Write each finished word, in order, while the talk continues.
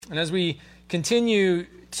And as we continue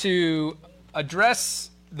to address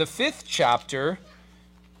the 5th chapter,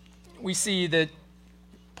 we see that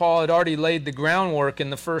Paul had already laid the groundwork in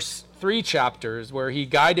the first 3 chapters where he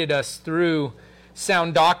guided us through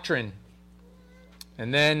sound doctrine.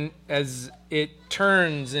 And then as it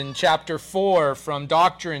turns in chapter 4 from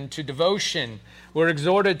doctrine to devotion, we're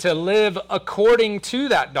exhorted to live according to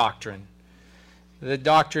that doctrine. The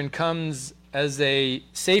doctrine comes as a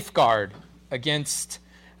safeguard against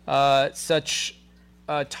such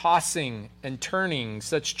tossing and turning,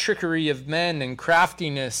 such trickery of men and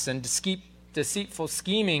craftiness and deceitful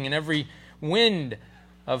scheming and every wind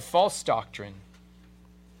of false doctrine.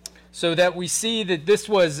 So that we see that this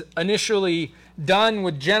was initially done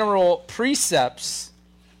with general precepts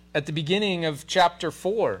at the beginning of chapter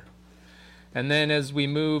 4. And then as we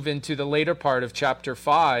move into the later part of chapter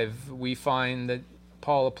 5, we find that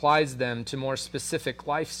Paul applies them to more specific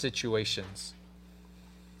life situations.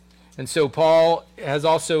 And so Paul has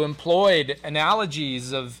also employed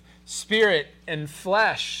analogies of spirit and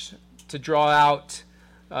flesh to draw out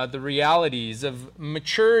the realities of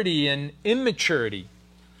maturity and immaturity,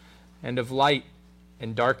 and of light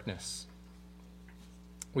and darkness.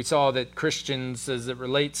 We saw that Christians, as it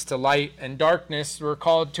relates to light and darkness, were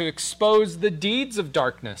called to expose the deeds of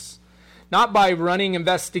darkness, not by running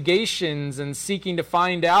investigations and seeking to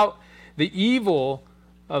find out the evil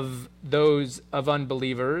of those of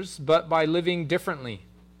unbelievers, but by living differently,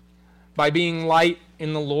 by being light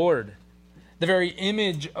in the Lord. The very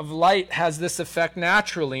image of light has this effect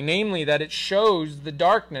naturally, namely that it shows the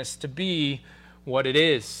darkness to be what it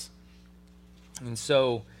is. And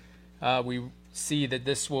so we see that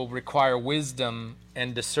this will require wisdom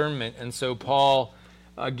and discernment. And so Paul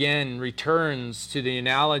again returns to the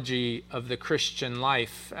analogy of the Christian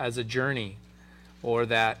life as a journey, or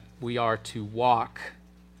that we are to walk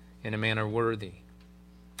in a manner worthy.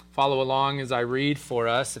 Follow along as I read for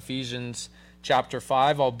us Ephesians chapter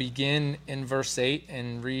 5. I'll begin in verse 8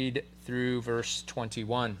 and read through verse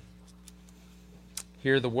 21.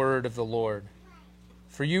 Hear the word of the Lord.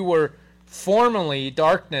 For you were formerly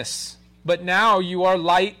darkness, but now you are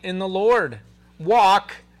light in the Lord.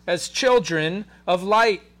 Walk as children of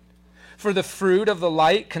light. For the fruit of the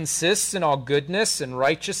light consists in all goodness and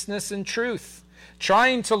righteousness and truth,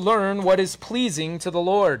 trying to learn what is pleasing to the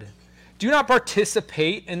Lord. Do not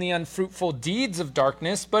participate in the unfruitful deeds of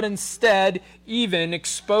darkness, but instead even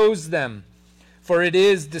expose them. For it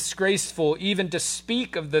is disgraceful even to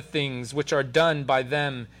speak of the things which are done by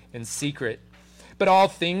them in secret. But all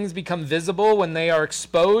things become visible when they are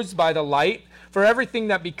exposed by the light, for everything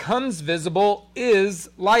that becomes visible is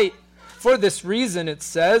light. For this reason it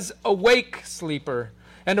says, "Awake, sleeper,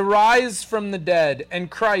 and arise from the dead,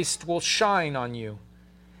 and Christ will shine on you.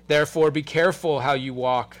 Therefore be careful how you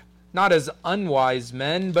walk, not as unwise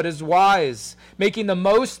men, but as wise, making the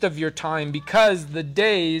most of your time, because the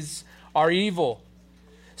days are evil.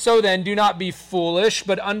 So then do not be foolish,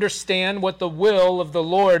 but understand what the will of the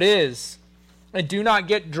Lord is. And do not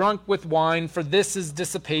get drunk with wine, for this is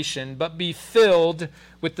dissipation, but be filled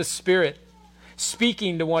with the Spirit,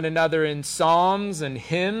 speaking to one another in psalms and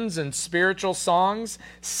hymns and spiritual songs,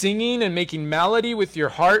 singing and making melody with your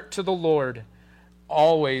heart to the Lord,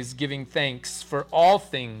 always giving thanks for all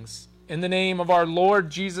things in the name of our Lord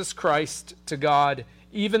Jesus Christ to God,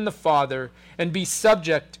 even the Father, and be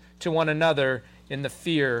subject to one another in the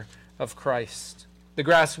fear of Christ. The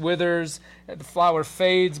grass withers, the flower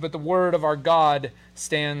fades, but the word of our God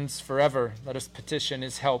stands forever. Let us petition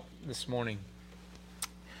his help this morning.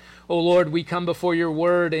 O Lord, we come before your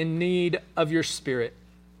word in need of your Spirit.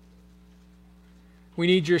 We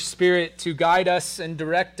need your Spirit to guide us and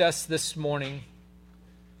direct us this morning,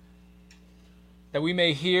 that we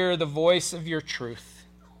may hear the voice of your truth.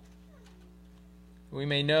 We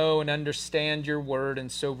may know and understand your word and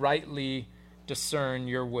so rightly discern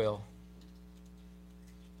your will.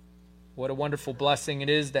 What a wonderful blessing it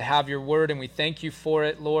is to have your word, and we thank you for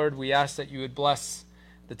it, Lord. We ask that you would bless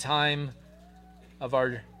the time of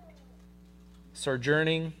our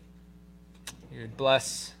sojourning. You would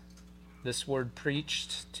bless this word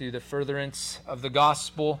preached to the furtherance of the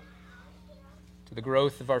gospel, to the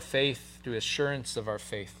growth of our faith, to assurance of our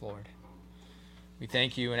faith, Lord. We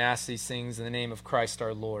thank you and ask these things in the name of Christ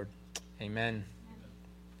our Lord. Amen.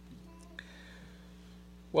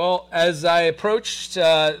 Well, as I approached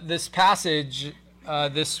this passage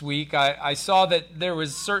this week, I saw that there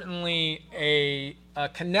was certainly a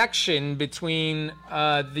connection between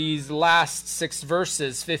these last 6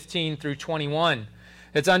 verses, 15 through 21.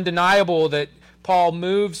 It's undeniable that Paul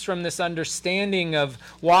moves from this understanding of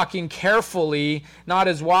walking carefully, not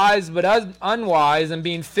as wise but as unwise, and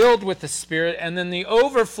being filled with the Spirit, and then the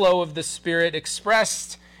overflow of the Spirit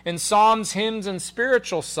expressed in psalms, hymns, and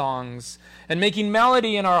spiritual songs, and making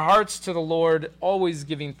melody in our hearts to the Lord, always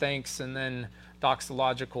giving thanks, and then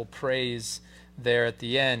doxological praise there at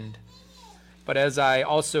the end. But as I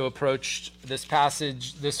also approached this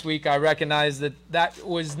passage this week, I recognized that that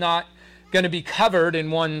was not going to be covered in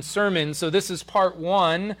one sermon. So this is part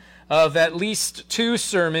one of at least two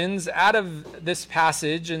sermons out of this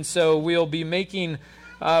passage. And so we'll be making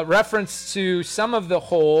reference to some of the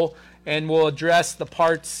whole, and we'll address the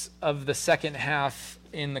parts of the second half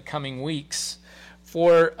in the coming weeks.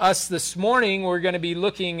 For us this morning, we're going to be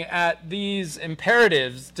looking at these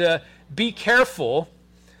imperatives: to be careful,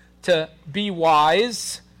 to be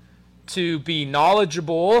wise, to be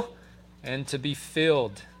knowledgeable, and to be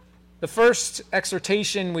filled. The first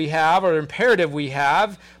exhortation we have, or imperative we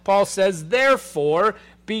have, Paul says, therefore,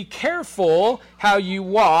 be careful how you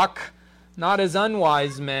walk, not as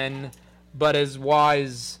unwise men, but as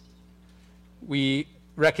wise. We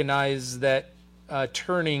recognize that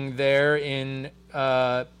turning there in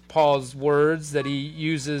Paul's words, that he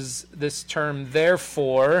uses this term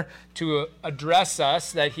therefore to address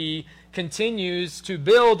us, that he continues to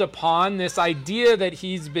build upon this idea that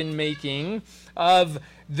he's been making of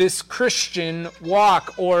this Christian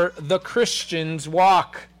walk, or the Christian's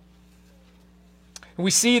walk. We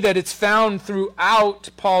see that it's found throughout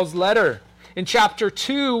Paul's letter. In chapter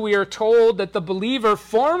 2, we are told that the believer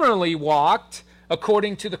formerly walked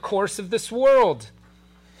according to the course of this world.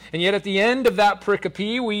 And yet at the end of that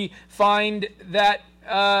pericope, we find that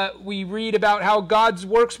we read about how God's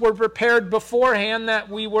works were prepared beforehand, that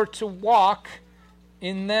we were to walk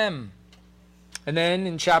in them. And then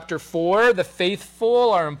in chapter 4, the faithful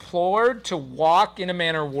are implored to walk in a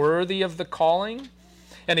manner worthy of the calling.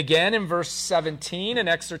 And again in verse 17, an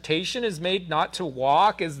exhortation is made not to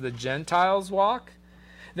walk as the Gentiles walk.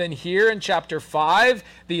 Then here in chapter 5,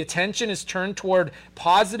 the attention is turned toward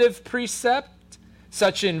positive precept,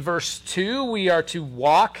 such in verse 2, we are to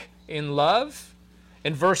walk in love.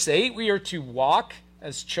 In verse 8, we are to walk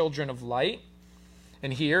as children of light.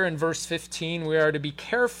 And here in verse 15, we are to be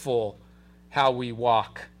careful how we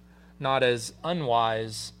walk, not as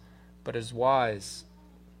unwise, but as wise.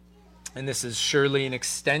 And this is surely an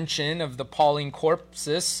extension of the Pauline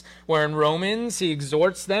corpus, where in Romans he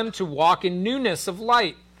exhorts them to walk in newness of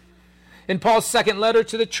light. In Paul's second letter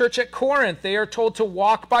to the church at Corinth, they are told to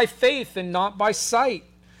walk by faith and not by sight.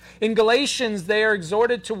 In Galatians, they are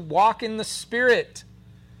exhorted to walk in the Spirit.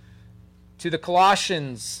 To the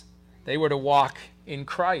Colossians, they were to walk in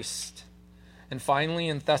Christ. And finally,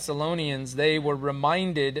 in Thessalonians, they were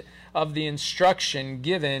reminded of the instruction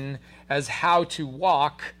given as how to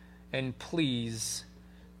walk and please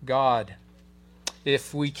God.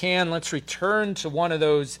 If we can, let's return to one of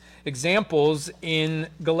those examples in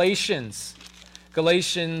Galatians.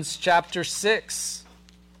 Galatians chapter 6.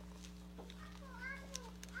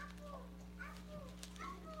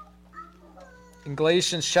 In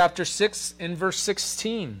Galatians chapter 6, in verse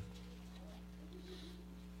 16.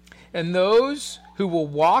 And those who will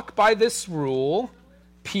walk by this rule,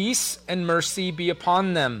 peace and mercy be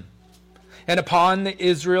upon them, and upon the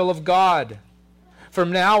Israel of God.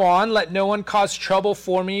 From now on, let no one cause trouble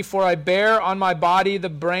for me, for I bear on my body the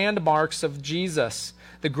brand marks of Jesus.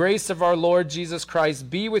 The grace of our Lord Jesus Christ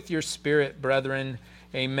be with your spirit, brethren.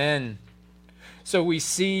 Amen. So we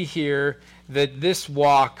see here that this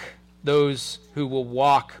walk, those who will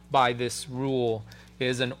walk by this rule,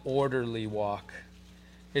 is an orderly walk.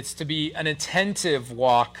 It's to be an attentive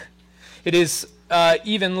walk. It is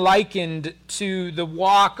even likened to the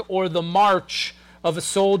walk or the march of a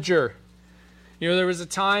soldier. You know, there was a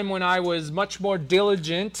time when I was much more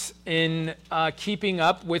diligent in keeping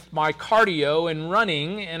up with my cardio and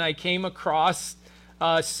running, and I came across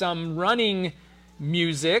some running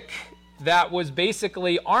music that was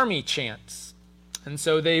basically army chants. And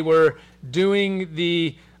so they were doing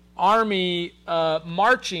the army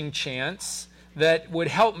marching chants that would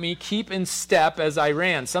help me keep in step as I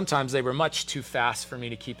ran. Sometimes they were much too fast for me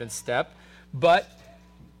to keep in step, but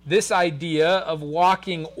this idea of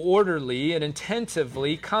walking orderly and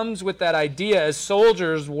attentively comes with that idea, as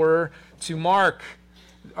soldiers were to mark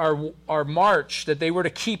our march, that they were to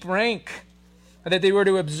keep rank, that they were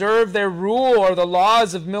to observe their rule or the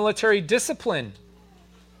laws of military discipline.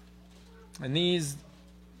 And these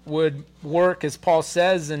would work, as Paul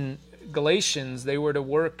says in Galatians, they were to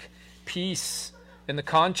work peace in the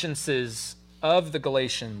consciences of the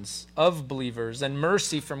Galatians, of believers, and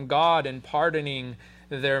mercy from God in pardoning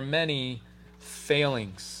their many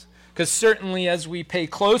failings. Because certainly as we pay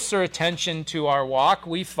closer attention to our walk,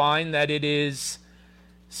 we find that it is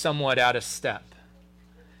somewhat out of step.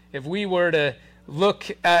 If we were to look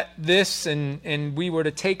at this and we were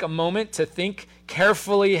to take a moment to think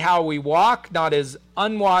carefully how we walk, not as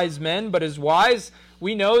unwise men, but as wise,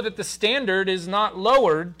 we know that the standard is not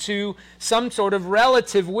lowered to some sort of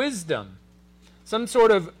relative wisdom, some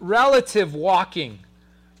sort of relative walking.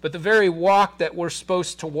 But the very walk that we're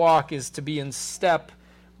supposed to walk is to be in step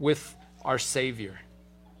with our Savior,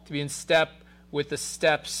 to be in step with the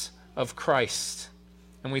steps of Christ.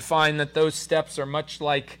 And we find that those steps are much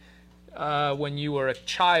like when you were a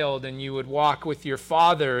child and you would walk with your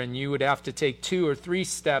father, and you would have to take 2 or 3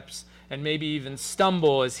 steps and maybe even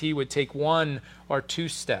stumble as he would take 1 or 2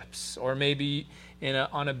 steps. Or maybe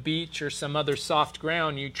on a beach or some other soft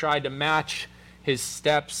ground, you tried to match his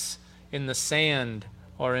steps in the sand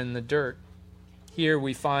or in the dirt. Here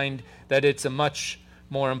we find that it's a much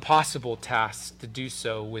more impossible task to do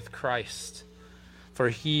so with Christ. For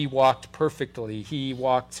he walked perfectly. He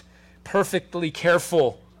walked perfectly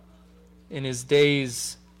careful in his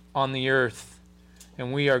days on the earth.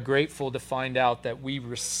 And we are grateful to find out that we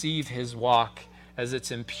receive his walk as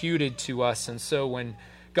it's imputed to us. And so when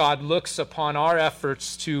God looks upon our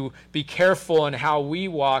efforts to be careful in how we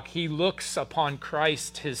walk, he looks upon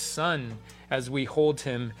Christ, his Son, as we hold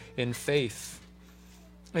him in faith.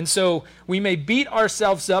 And so we may beat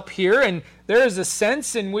ourselves up here, and there is a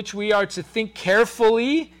sense in which we are to think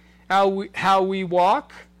carefully how we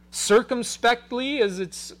walk, circumspectly, as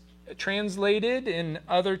it's translated in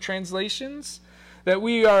other translations, that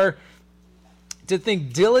we are to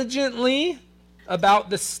think diligently about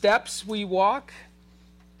the steps we walk,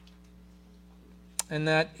 and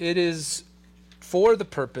that it is for the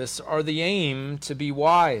purpose or the aim to be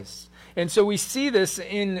wise. And so we see this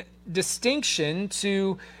in distinction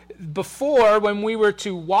to before, when we were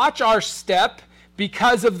to watch our step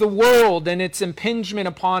because of the world and its impingement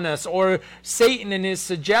upon us, or Satan and his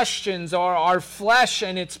suggestions, or our flesh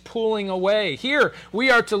and its pulling away. Here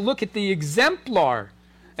we are to look at the exemplar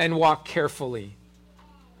and walk carefully.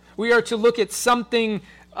 We are to look at something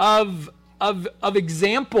of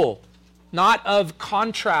example, not of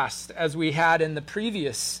contrast, as we had in the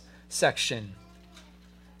previous section.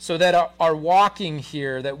 So that our walking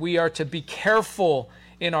here, that we are to be careful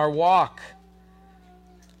in our walk,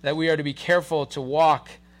 that we are to be careful to walk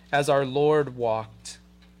as our Lord walked,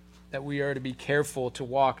 that we are to be careful to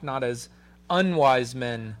walk not as unwise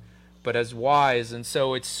men, but as wise. And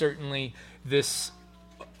so it's certainly this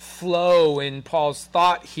flow in Paul's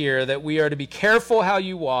thought here, that we are to be careful how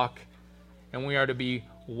you walk, and we are to be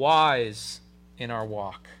wise in our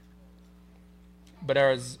walk. But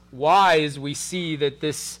as wise, we see that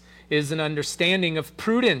this is an understanding of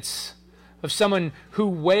prudence, of someone who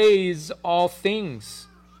weighs all things.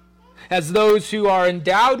 As those who are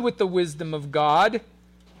endowed with the wisdom of God,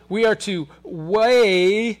 we are to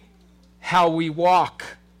weigh how we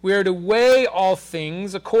walk. We are to weigh all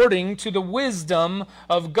things according to the wisdom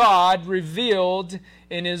of God revealed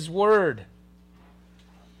in his word.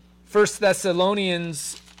 1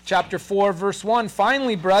 Thessalonians chapter 4, verse 1,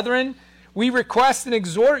 finally, brethren, we request and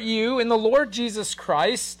exhort you in the Lord Jesus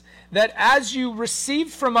Christ that as you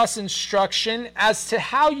received from us instruction as to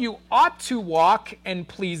how you ought to walk and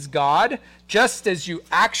please God, just as you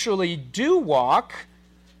actually do walk,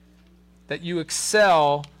 that you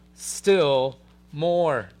excel still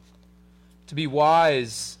more. To be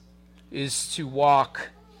wise is to walk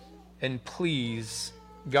and please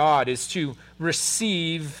God, is to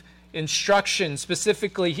receive instruction,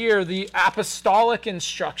 specifically here, the apostolic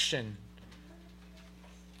instruction.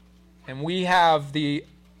 And we have the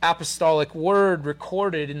apostolic word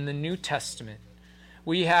recorded in the New Testament.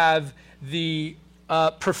 We have the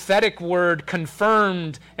prophetic word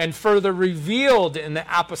confirmed and further revealed in the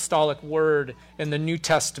apostolic word in the New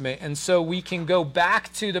Testament. And so we can go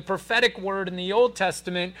back to the prophetic word in the Old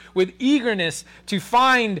Testament with eagerness to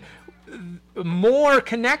find more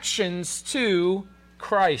connections to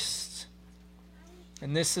Christ.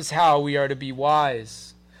 And this is how we are to be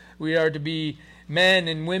wise. We are to be men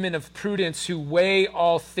and women of prudence who weigh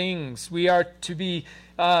all things. We are to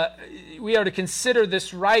consider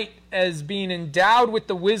this right as being endowed with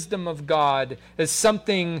the wisdom of God as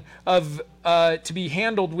something of to be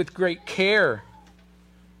handled with great care,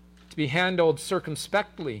 to be handled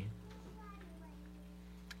circumspectly.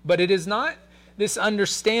 But it is not this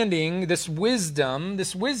understanding, this wisdom.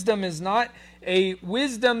 This wisdom is not a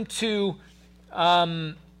wisdom to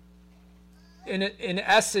in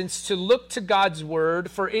essence, to look to God's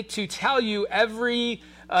word for it to tell you every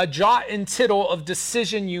jot and tittle of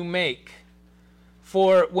decision you make.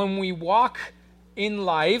 For when we walk in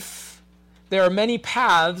life, there are many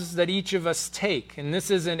paths that each of us take. And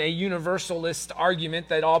this isn't a universalist argument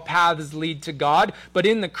that all paths lead to God. But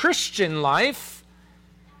in the Christian life,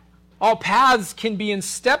 all paths can be in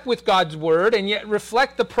step with God's word and yet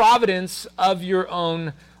reflect the providence of your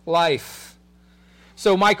own life.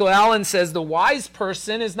 So Michael Allen says the wise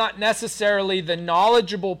person is not necessarily the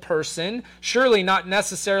knowledgeable person, surely not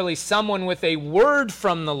necessarily someone with a word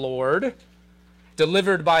from the Lord,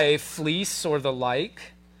 delivered by a fleece or the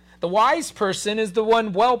like. The wise person is the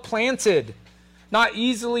one well planted, not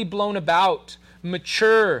easily blown about,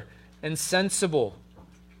 mature and sensible.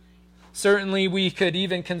 Certainly we could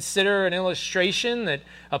even consider an illustration that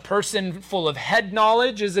a person full of head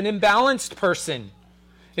knowledge is an imbalanced person.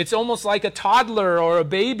 It's almost like a toddler or a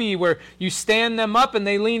baby where you stand them up and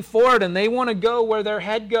they lean forward and they want to go where their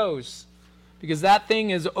head goes because that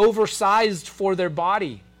thing is oversized for their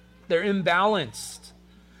body. They're imbalanced.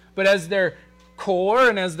 But as their core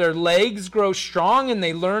and as their legs grow strong and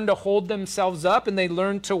they learn to hold themselves up and they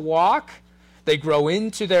learn to walk, they grow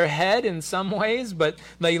into their head in some ways, but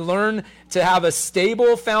they learn to have a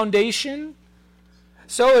stable foundation.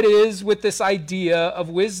 So it is with this idea of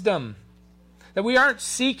wisdom. That we aren't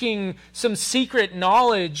seeking some secret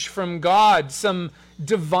knowledge from God, some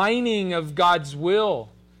divining of God's will.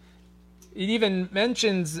 It even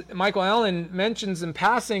mentions, Michael Allen mentions in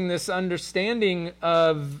passing this understanding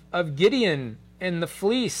of Gideon and the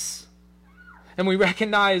fleece. And we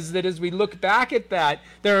recognize that as we look back at that,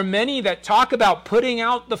 there are many that talk about putting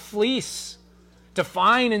out the fleece to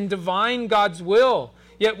find and divine God's will.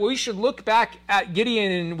 Yet we should look back at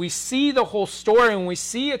Gideon and we see the whole story and we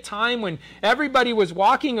see a time when everybody was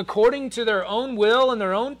walking according to their own will and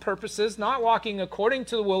their own purposes, not walking according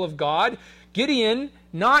to the will of God. Gideon,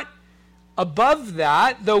 not above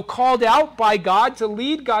that, though called out by God to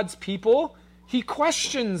lead God's people, he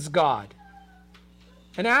questions God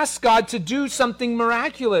and asks God to do something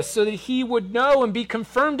miraculous so that he would know and be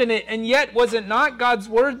confirmed in it. And yet, was it not God's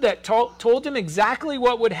word that told him exactly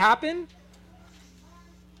what would happen?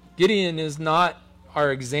 Gideon is not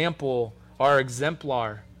our example, our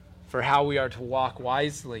exemplar for how we are to walk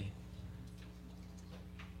wisely.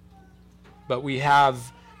 But we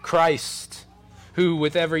have Christ, who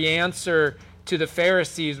with every answer to the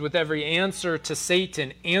Pharisees, with every answer to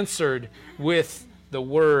Satan, answered with the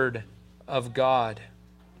word of God.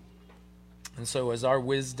 And so as our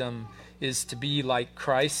wisdom is to be like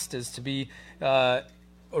Christ, is to be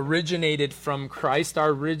originated from Christ,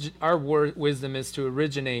 our wisdom is to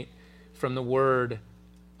originate from the word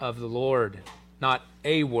of the Lord, not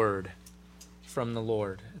a word from the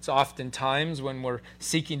Lord. It's oftentimes when we're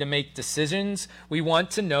seeking to make decisions, we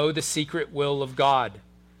want to know the secret will of God.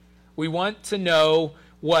 We want to know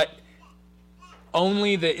what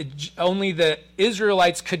only the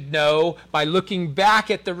Israelites could know by looking back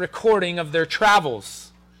at the recording of their travels.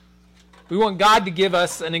 We want God to give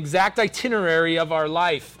us an exact itinerary of our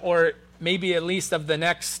life, or maybe at least of the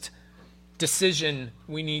next decision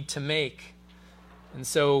we need to make. And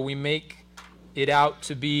so we make it out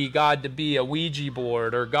to be God to be a Ouija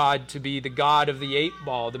board, or God to be the God of the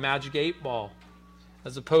 8-ball, the magic 8-ball,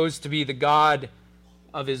 as opposed to be the God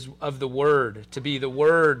of the Word, to be the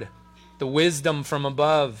Word, the wisdom from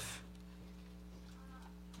above.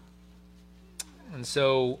 And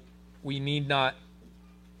so we need not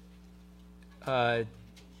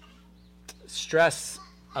stress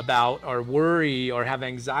about or worry or have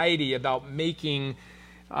anxiety about making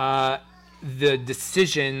the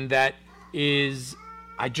decision that is,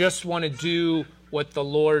 I just want to do what the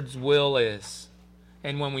Lord's will is.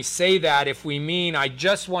 And when we say that, if we mean I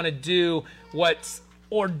just want to do what's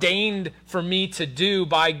ordained for me to do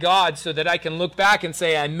by God so that I can look back and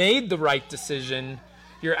say I made the right decision,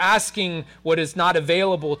 you're asking what is not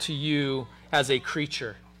available to you as a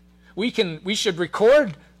creature. We should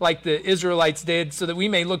record like the Israelites did so that we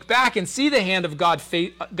may look back and see the hand of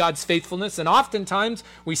God's faithfulness. And oftentimes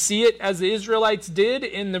we see it as the Israelites did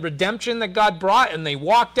in the redemption that God brought, and they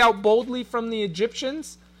walked out boldly from the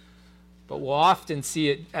Egyptians. But we'll often see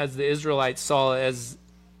it as the Israelites saw, as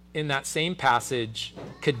in that same passage,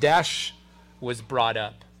 Kadesh was brought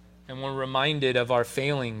up. And we're reminded of our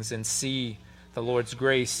failings and see the Lord's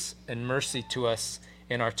grace and mercy to us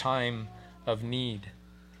in our time of need.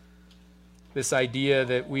 This idea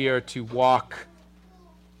that we are to walk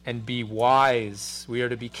and be wise. We are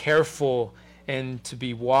to be careful and to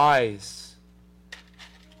be wise.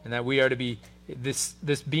 And that we are to be, this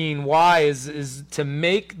being wise is to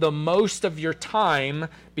make the most of your time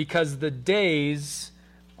because the days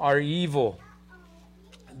are evil.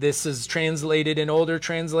 This is translated in older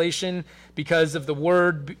translation because of the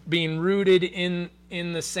word being rooted in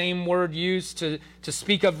in the same word used to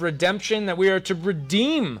speak of redemption, that we are to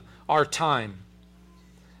redeem our time.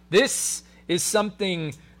 This is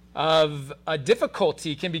something of a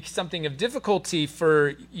difficulty, can be something of difficulty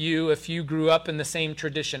for you if you grew up in the same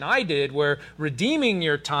tradition I did, where redeeming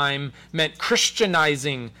your time meant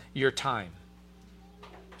Christianizing your time.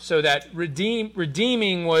 So that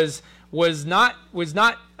redeeming was not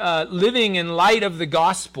living in light of the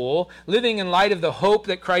gospel, living in light of the hope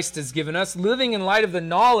that Christ has given us, living in light of the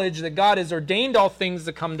knowledge that God has ordained all things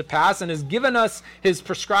to come to pass and has given us his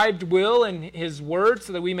prescribed will and his word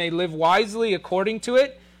so that we may live wisely according to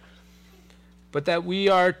it, but that we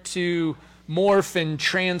are to morph and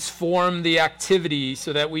transform the activity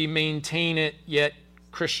so that we maintain it yet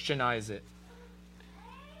Christianize it.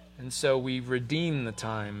 And so we redeem the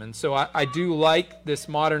time. And so I do like this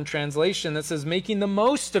modern translation that says making the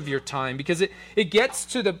most of your time, because it gets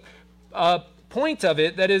to the point of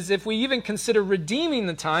it, that is, if we even consider redeeming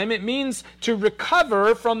the time, it means to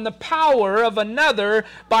recover from the power of another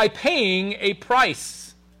by paying a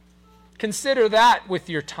price. Consider that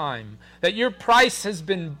with your time, that your price has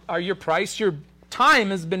been, your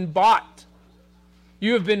time has been bought.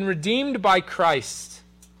 You have been redeemed by Christ,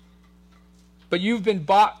 but you've been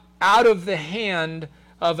bought out of the hand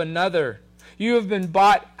of another. You have been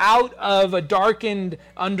bought out of a darkened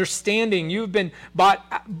understanding. You've been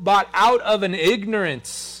bought out of an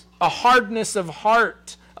ignorance, a hardness of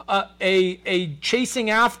heart, a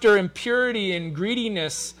chasing after impurity and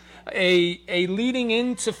greediness, a leading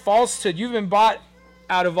into falsehood. You've been bought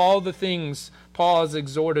out of all the things Paul has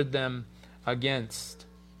exhorted them against.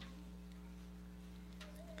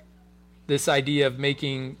 This idea of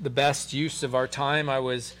making the best use of our time, I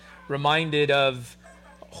was reminded of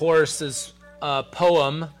Horace's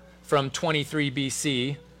poem from 23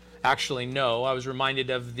 BC. Actually, no, I was reminded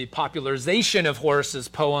of the popularization of Horace's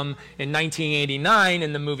poem in 1989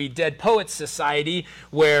 in the movie Dead Poets Society,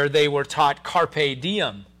 where they were taught Carpe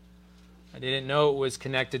Diem. I didn't know it was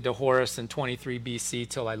connected to Horace in 23 BC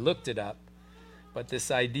till I looked it up. But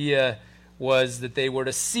this idea was that they were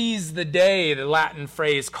to seize the day, the Latin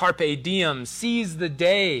phrase Carpe Diem, seize the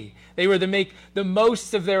day. They were to make the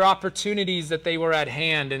most of their opportunities that they were at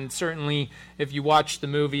hand. And certainly, if you watch the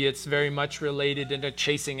movie, it's very much related into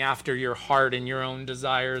chasing after your heart and your own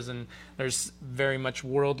desires. And there's very much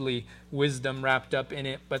worldly wisdom wrapped up in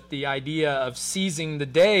it. But the idea of seizing the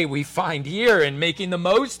day we find here and making the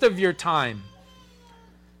most of your time.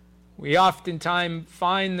 We oftentimes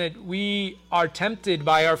find that we are tempted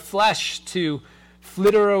by our flesh to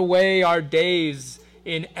flitter away our days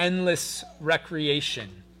in endless recreation.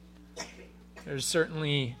 There's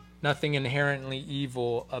certainly nothing inherently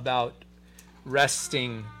evil about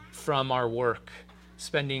resting from our work,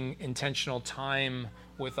 spending intentional time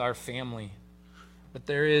with our family. But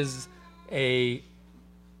there is a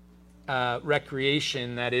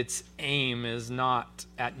recreation that its aim is not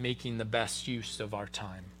at making the best use of our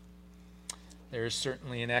time. There is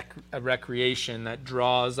certainly a recreation that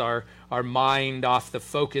draws our mind off the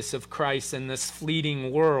focus of Christ in this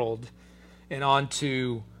fleeting world and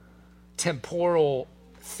onto temporal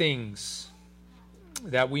things,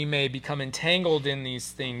 that we may become entangled in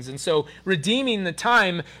these things. And so redeeming the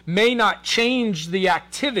time may not change the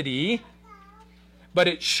activity, but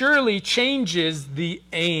it surely changes the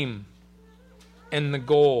aim and the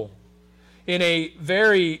goal. In a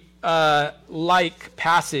very like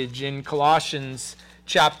passage in Colossians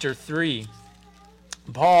chapter 3,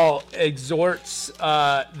 Paul exhorts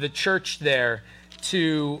the church there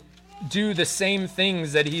to do the same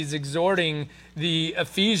things that he's exhorting the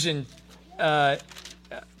Ephesian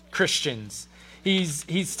Christians.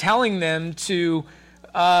 He's telling them to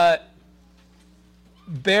bear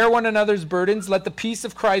one another's burdens. Let the peace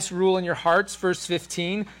of Christ rule in your hearts. Verse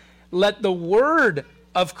 15. Let the word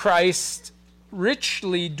of Christ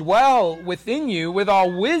richly dwell within you with all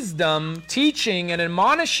wisdom, teaching and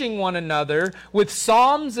admonishing one another with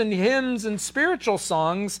psalms and hymns and spiritual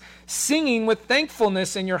songs, singing with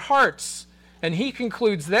thankfulness in your hearts. And he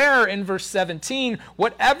concludes there in verse 17,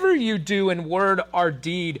 whatever you do in word or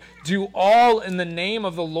deed, do all in the name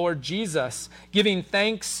of the Lord Jesus, giving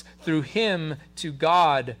thanks through him to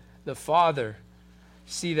God the Father.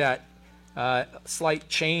 See that slight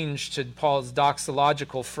change to Paul's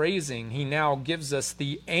doxological phrasing. He now gives us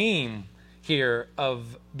the aim here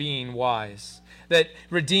of being wise. That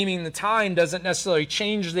redeeming the time doesn't necessarily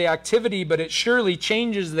change the activity, but it surely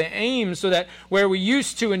changes the aim, so that where we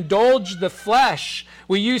used to indulge the flesh,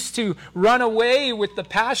 we used to run away with the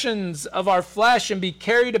passions of our flesh and be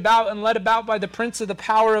carried about and led about by the prince of the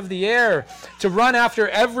power of the air, to run after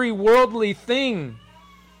every worldly thing.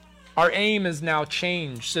 Our aim is now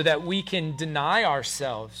changed so that we can deny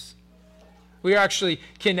ourselves. We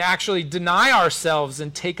can actually deny ourselves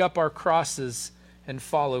and take up our crosses and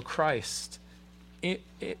follow Christ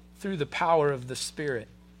through the power of the Spirit.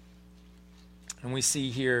 And we see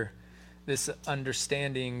here this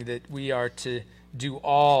understanding that we are to do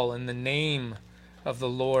all in the name of the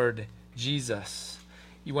Lord Jesus.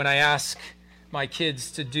 When I ask my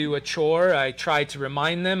kids to do a chore, I try to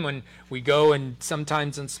remind them when we go and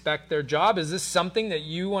sometimes inspect their job, is this something that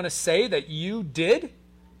you want to say that you did?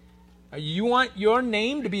 You want your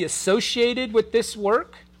name to be associated with this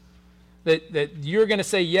work? That you're going to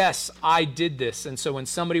say, yes, I did this. And so when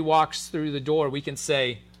somebody walks through the door, we can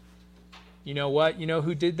say, you know what? You know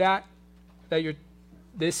who did that?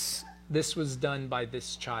 This was done by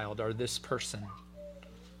this child or this person.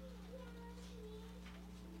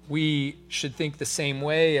 We should think the same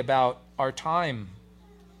way about our time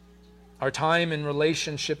in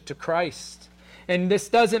relationship to Christ. And this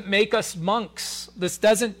doesn't make us monks. This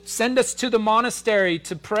doesn't send us to the monastery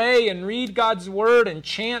to pray and read God's word and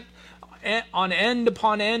chant on end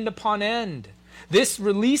upon end upon end. This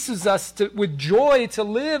releases us with joy to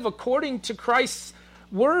live according to Christ's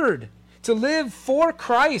word, to live for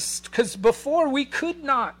Christ, because before we could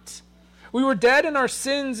not. We were dead in our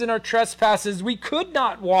sins and our trespasses. We could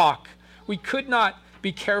not walk. We could not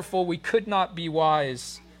be careful. We could not be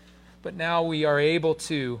wise. But now we are able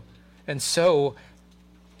to. And so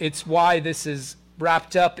it's why this is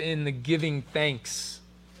wrapped up in the giving thanks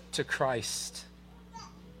to Christ.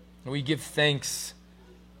 We give thanks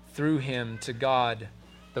through him to God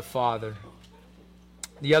the Father.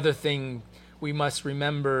 The other thing we must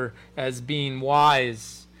remember as being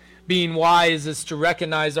wise is to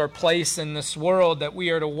recognize our place in this world, that we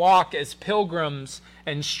are to walk as pilgrims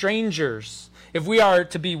and strangers. If we are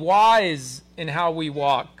to be wise in how we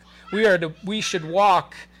walk, we should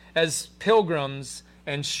walk as pilgrims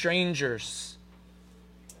and strangers.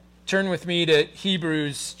 Turn with me to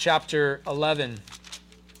Hebrews chapter 11.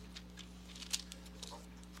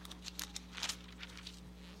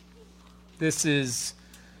 This is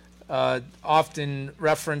often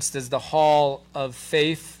referenced as the hall of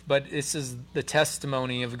faith, but this is the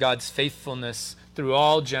testimony of God's faithfulness through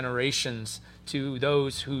all generations to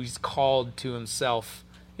those who he's called to himself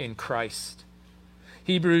in Christ.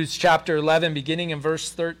 Hebrews chapter 11, beginning in verse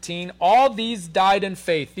 13. All these died in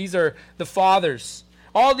faith. These are the fathers.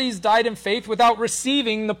 All these died in faith without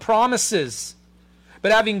receiving the promises.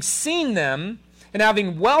 But having seen them, and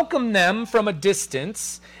having welcomed them from a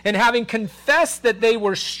distance, and having confessed that they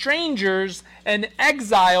were strangers and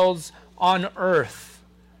exiles on earth.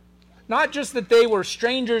 Not just that they were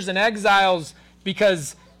strangers and exiles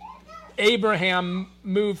because Abraham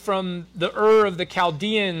moved from the Ur of the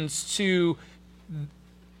Chaldeans to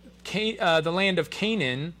the land of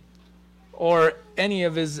Canaan, or any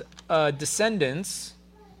of his descendants,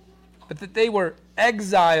 but that they were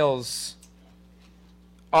exiles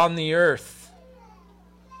on the earth.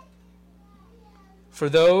 For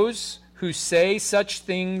those who say such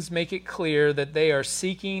things make it clear that they are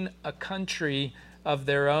seeking a country of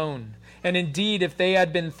their own. And indeed, if they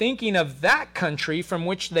had been thinking of that country from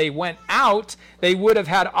which they went out, they would have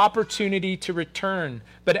had opportunity to return.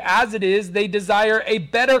 But as it is, they desire a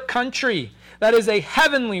better country, that is, a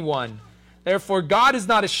heavenly one. Therefore, God is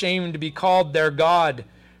not ashamed to be called their God,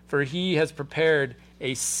 for he has prepared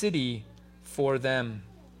a city for them.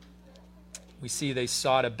 We see they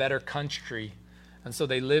sought a better country. And so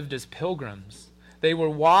they lived as pilgrims. They were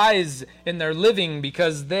wise in their living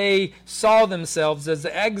because they saw themselves as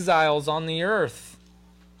exiles on the earth.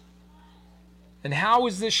 And how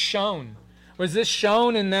was this shown? Was this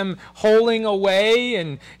shown in them holing away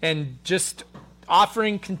and just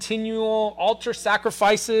offering continual altar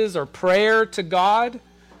sacrifices or prayer to God?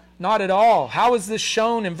 Not at all. How is this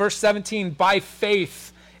shown in verse 17? By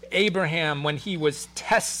faith, Abraham, when he was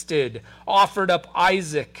tested, offered up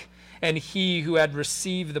Isaac. And he who had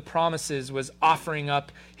received the promises was offering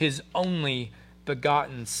up his only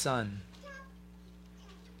begotten son.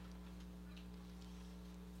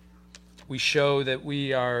 We show that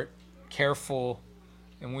we are careful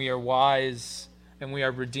and we are wise and we are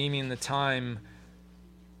redeeming the time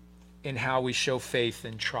in how we show faith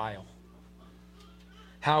in trial.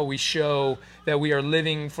 How we show that we are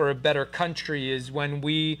living for a better country is when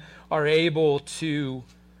we are able to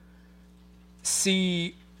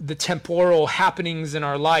see the temporal happenings in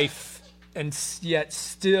our life and yet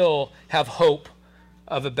still have hope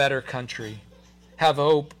of a better country, have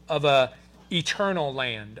hope of a eternal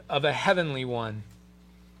land, of a heavenly one.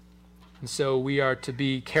 And so we are to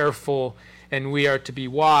be careful and we are to be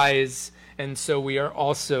wise, and so we are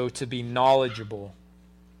also to be knowledgeable.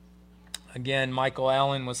 Again, Michael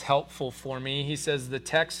Allen was helpful for me. He says the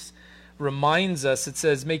text reminds us, it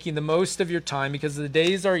says, making the most of your time because the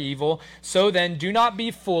days are evil. So then, do not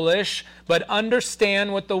be foolish, but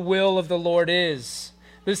understand what the will of the Lord is.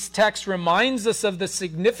 This text reminds us of the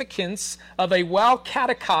significance of a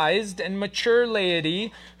well-catechized and mature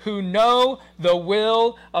laity who know the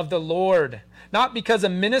will of the Lord. Not because a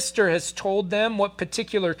minister has told them what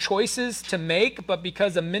particular choices to make, but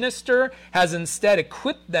because a minister has instead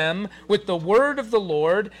equipped them with the word of the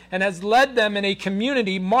Lord and has led them in a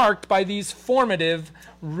community marked by these formative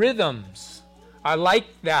rhythms. I like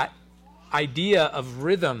that idea of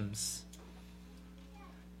rhythms.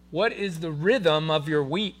 What is the rhythm of your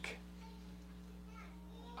week?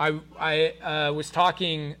 I was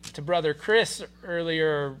talking to Brother Chris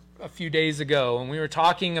earlier a few days ago, and we were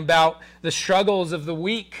talking about the struggles of the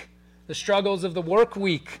week, the struggles of the work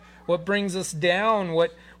week, what brings us down,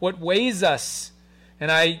 what weighs us.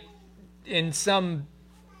 And in some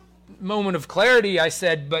moment of clarity, I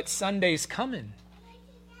said, but Sunday's coming.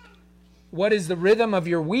 What is the rhythm of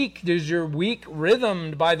your week? Is your week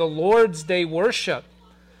rhythmed by the Lord's Day worship?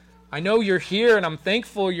 I know you're here, and I'm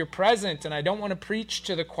thankful you're present, and I don't want to preach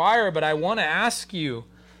to the choir, but I want to ask you,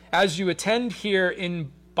 as you attend here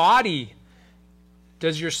in body,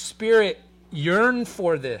 does your spirit yearn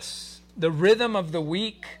for this? The rhythm of the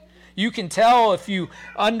week? You can tell if you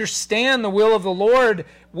understand the will of the Lord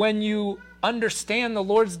when you understand the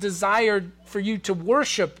Lord's desire for you to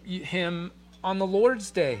worship Him on the Lord's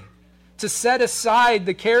Day, to set aside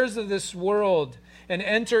the cares of this world and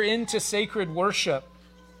enter into sacred worship.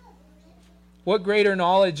 What greater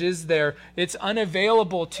knowledge is there? It's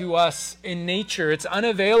unavailable to us in nature. It's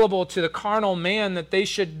unavailable to the carnal man that they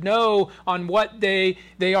should know on what day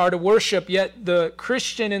they are to worship. Yet the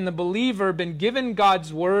Christian and the believer have been given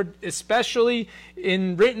God's word, especially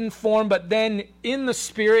in written form, but then in the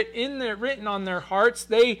Spirit, written on their hearts.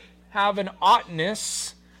 They have an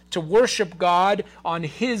oughtness to worship God on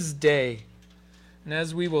His day. And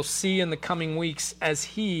as we will see in the coming weeks, as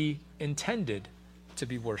He intended to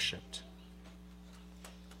be worshipped.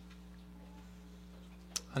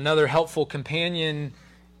 Another helpful companion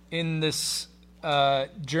in this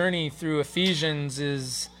journey through Ephesians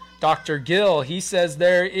is Dr. Gill. He says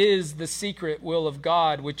there is the secret will of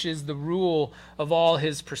God, which is the rule of all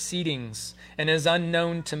His proceedings, and is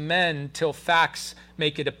unknown to men till facts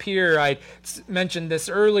make it appear. I mentioned this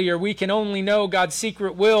earlier. We can only know God's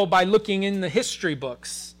secret will by looking in the history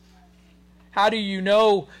books. How do you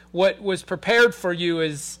know what was prepared for you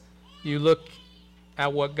as you look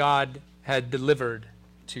at what God had delivered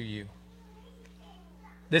to you?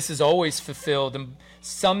 This is always fulfilled, and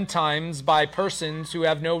sometimes by persons who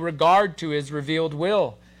have no regard to His revealed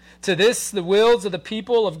will. To this, the wills of the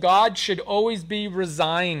people of God should always be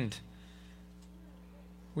resigned.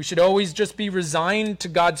 We should always just be resigned to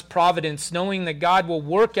God's providence, knowing that God will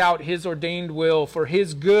work out His ordained will for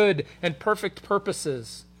His good and perfect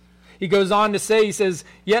purposes. He goes on to say, he says,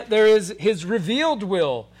 yet there is His revealed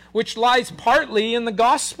will, which lies partly in the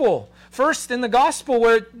gospel. First, in the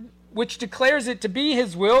gospel, which declares it to be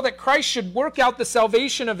His will that Christ should work out the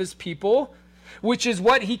salvation of His people, which is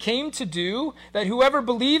what He came to do, that whoever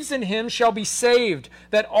believes in Him shall be saved,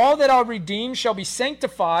 that all that are redeemed shall be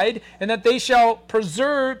sanctified, and that they shall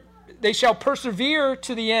persevere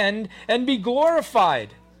to the end and be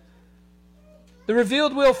glorified. The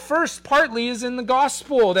revealed will first partly is in the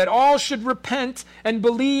gospel, that all should repent and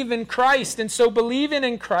believe in Christ, and so believing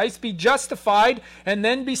in Christ, be justified, and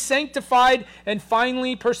then be sanctified, and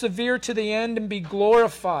finally persevere to the end and be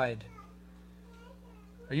glorified.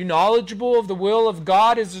 Are you knowledgeable of the will of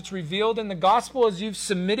God as it's revealed in the gospel, as you've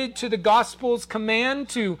submitted to the gospel's command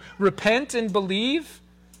to repent and believe?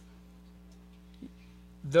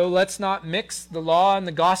 Though let's not mix the law and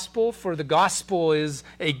the gospel, for the gospel is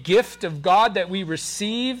a gift of God that we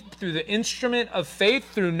receive through the instrument of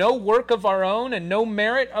faith, through no work of our own and no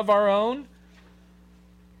merit of our own.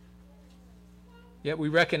 Yet we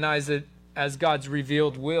recognize it as God's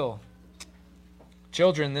revealed will.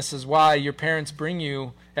 Children, this is why your parents bring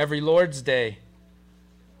you every Lord's Day.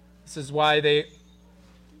 This is why they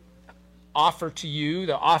offer to you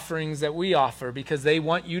the offerings that we offer, because they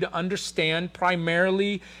want you to understand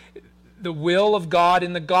primarily the will of God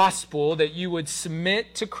in the gospel, that you would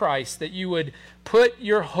submit to Christ, that you would put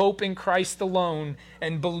your hope in Christ alone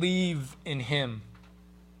and believe in Him.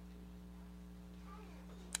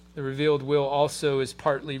 The revealed will also is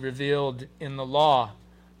partly revealed in the law,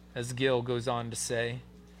 as Gill goes on to say.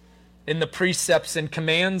 in the precepts and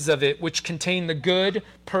commands of it, which contain the good,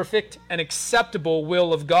 perfect, and acceptable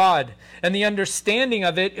will of God. And the understanding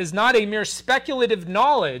of it is not a mere speculative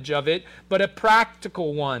knowledge of it, but a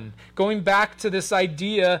practical one, going back to this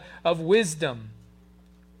idea of wisdom.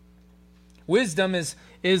 Wisdom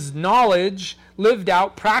is knowledge lived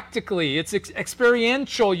out practically. It's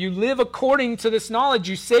experiential. You live according to this knowledge.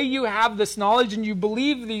 You say you have this knowledge and you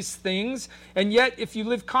believe these things, and yet if you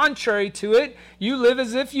live contrary to it, you live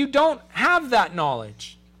as if you don't have that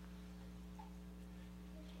knowledge.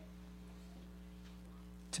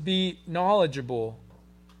 To be knowledgeable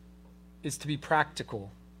is to be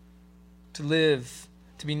practical. To live,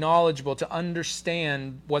 to be knowledgeable, to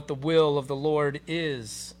understand what the will of the Lord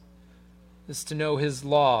is to know his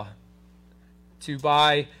law, to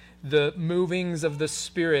by the movings of the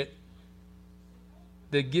Spirit,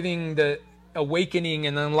 the giving, the awakening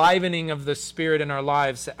and enlivening of the Spirit in our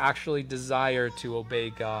lives, to actually desire to obey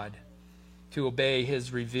God, to obey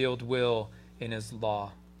his revealed will in his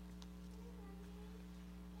law.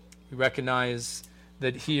 We recognize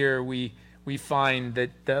that here we find that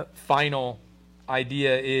the final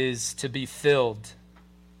idea is to be filled.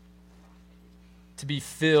 To be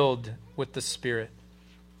filled with the Spirit.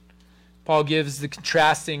 Paul gives the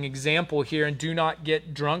contrasting example here, and do not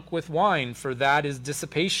get drunk with wine, for that is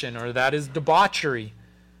dissipation, or that is debauchery,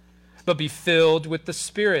 but be filled with the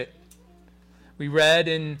Spirit. We read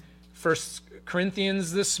in 1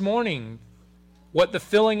 Corinthians this morning what the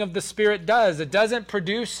filling of the Spirit does. It doesn't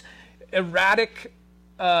produce erratic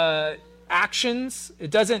actions.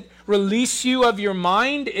 It doesn't release you of your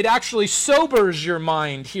mind. It actually sobers your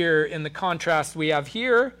mind here in the contrast we have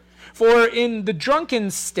here. For in the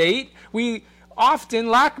drunken state, we often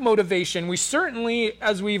lack motivation. We certainly,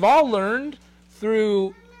 as we've all learned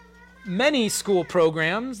through many school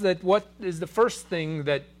programs, that what is the first thing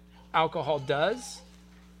that alcohol does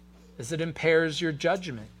is it impairs your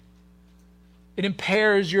judgment. It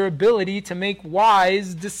impairs your ability to make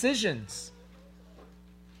wise decisions.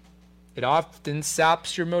 It often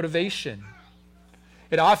saps your motivation.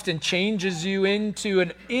 It often changes you into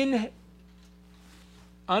an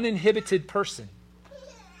uninhibited person.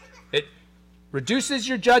 It reduces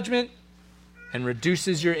your judgment and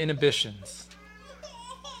reduces your inhibitions.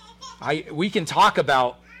 We can talk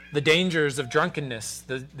about the dangers of drunkenness,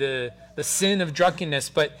 the sin of drunkenness,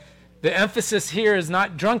 but the emphasis here is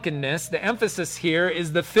not drunkenness. The emphasis here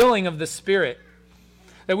is the filling of the Spirit,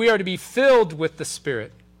 that we are to be filled with the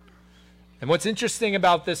Spirit. And what's interesting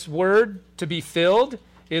about this word, to be filled,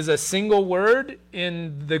 is a single word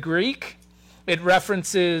in the Greek. It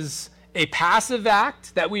references a passive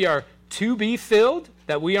act, that we are to be filled,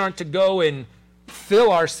 that we aren't to go and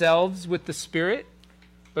fill ourselves with the Spirit,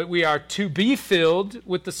 but we are to be filled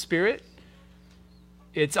with the Spirit.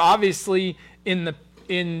 It's obviously in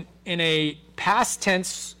a past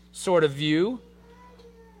tense sort of view,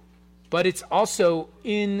 but it's also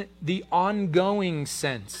in the ongoing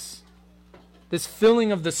sense. This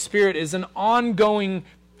filling of the Spirit is an ongoing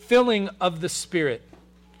filling of the Spirit.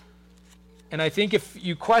 And I think if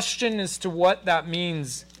you question as to what that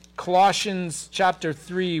means, Colossians chapter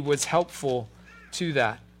 3 was helpful to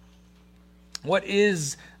that. What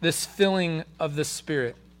is this filling of the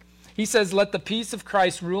Spirit? He says, let the peace of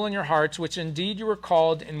Christ rule in your hearts, which indeed you were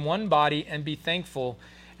called in one body, and be thankful.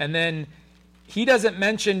 And then he doesn't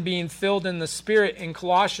mention being filled in the Spirit in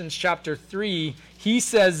Colossians chapter 3. He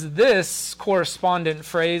says this correspondent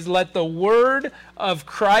phrase, let the word of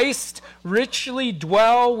Christ richly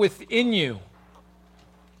dwell within you.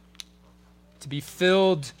 To be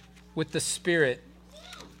filled with the Spirit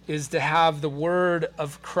is to have the word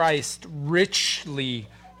of Christ richly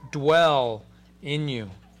dwell in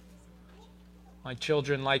you. My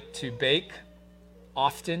children like to bake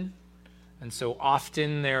often, and so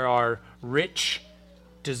often there are rich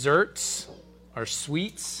desserts or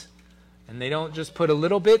sweets, and they don't just put a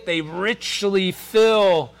little bit, they richly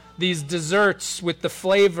fill these desserts with the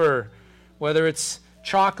flavor, whether it's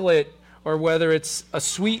chocolate or whether it's a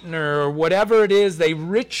sweetener or whatever it is, they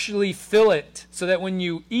richly fill it so that when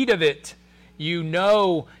you eat of it, you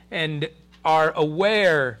know and are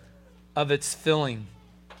aware of its filling.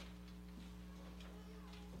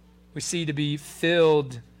 We see to be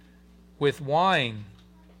filled with wine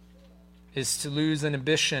is to lose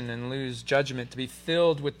inhibition and lose judgment, to be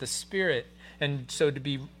filled with the Spirit. And so to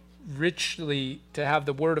be richly, to have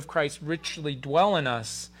the word of Christ richly dwell in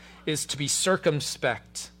us is to be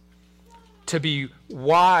circumspect, to be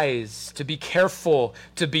wise, to be careful,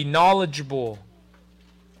 to be knowledgeable.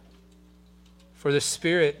 For the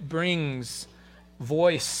Spirit brings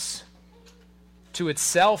voice to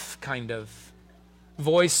itself, kind of.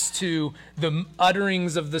 voice to the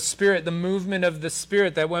utterings of the Spirit, the movement of the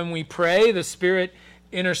Spirit, that when we pray, the Spirit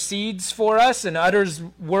intercedes for us and utters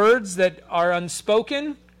words that are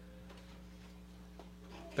unspoken.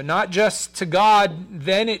 But not just to God,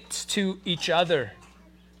 then it's to each other,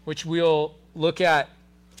 which we'll look at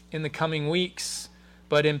in the coming weeks.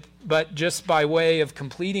 But just by way of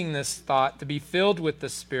completing this thought, to be filled with the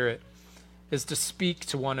Spirit is to speak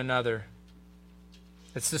to one another.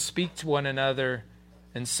 It's to speak to one another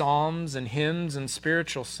in psalms and hymns and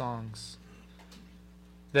spiritual songs.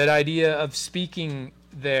 That idea of speaking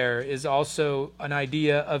there is also an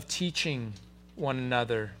idea of teaching one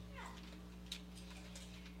another.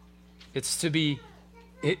 It's to be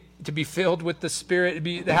filled with the Spirit,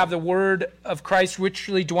 to have the word of Christ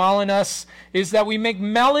richly dwell in us, is that we make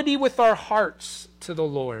melody with our hearts to the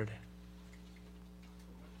Lord.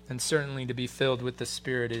 And certainly to be filled with the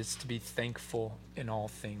Spirit is to be thankful in all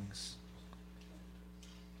things.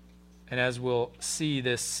 And as we'll see,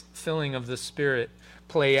 this filling of the Spirit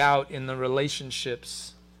play out in the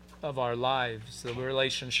relationships of our lives, the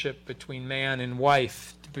relationship between man and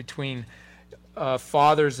wife, between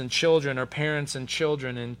fathers and children, or parents and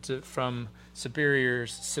children, and from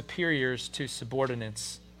superiors to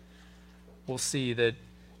subordinates. We'll see that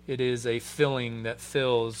it is a filling that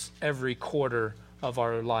fills every quarter of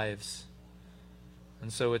our lives.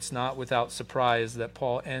 And so it's not without surprise that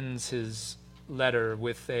Paul ends his letter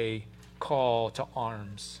with a call to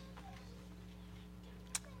arms.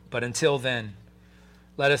 But until then,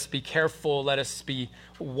 let us be careful, let us be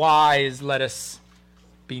wise, let us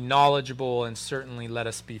be knowledgeable, and certainly let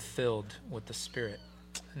us be filled with the Spirit.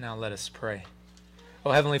 Now let us pray.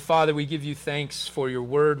 Oh, Heavenly Father, we give you thanks for your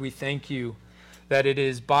word. We thank you that it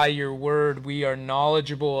is by your word we are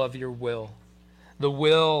knowledgeable of your will, the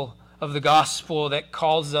will of the gospel that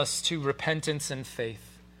calls us to repentance and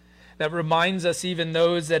faith, that reminds us, even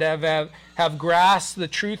those that have grasped the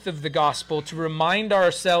truth of the gospel, to remind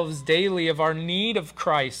ourselves daily of our need of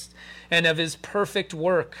Christ and of his perfect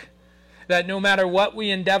work, that no matter what we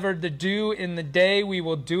endeavored to do in the day, we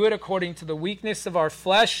will do it according to the weakness of our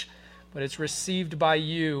flesh, but it's received by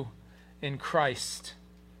you in Christ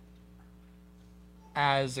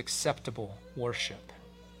as acceptable worship.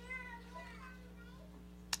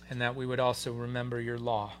 And that we would also remember your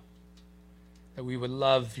law, that we would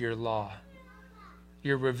love your law,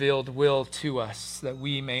 your revealed will to us, that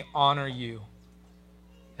we may honor you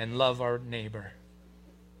and love our neighbor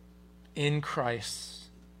in Christ,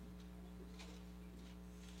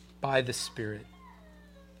 by the Spirit,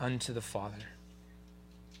 unto the Father.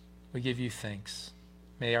 We give you thanks.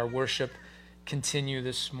 May our worship continue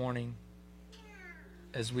this morning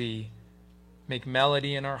as we make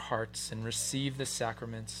melody in our hearts and receive the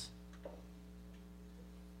sacraments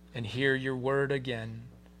and hear your word again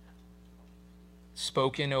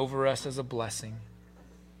spoken over us as a blessing,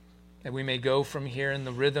 that we may go from here in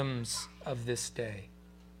the rhythms of this day.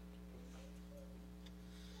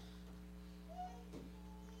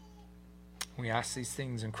 We ask these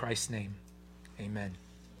things in Christ's name. Amen.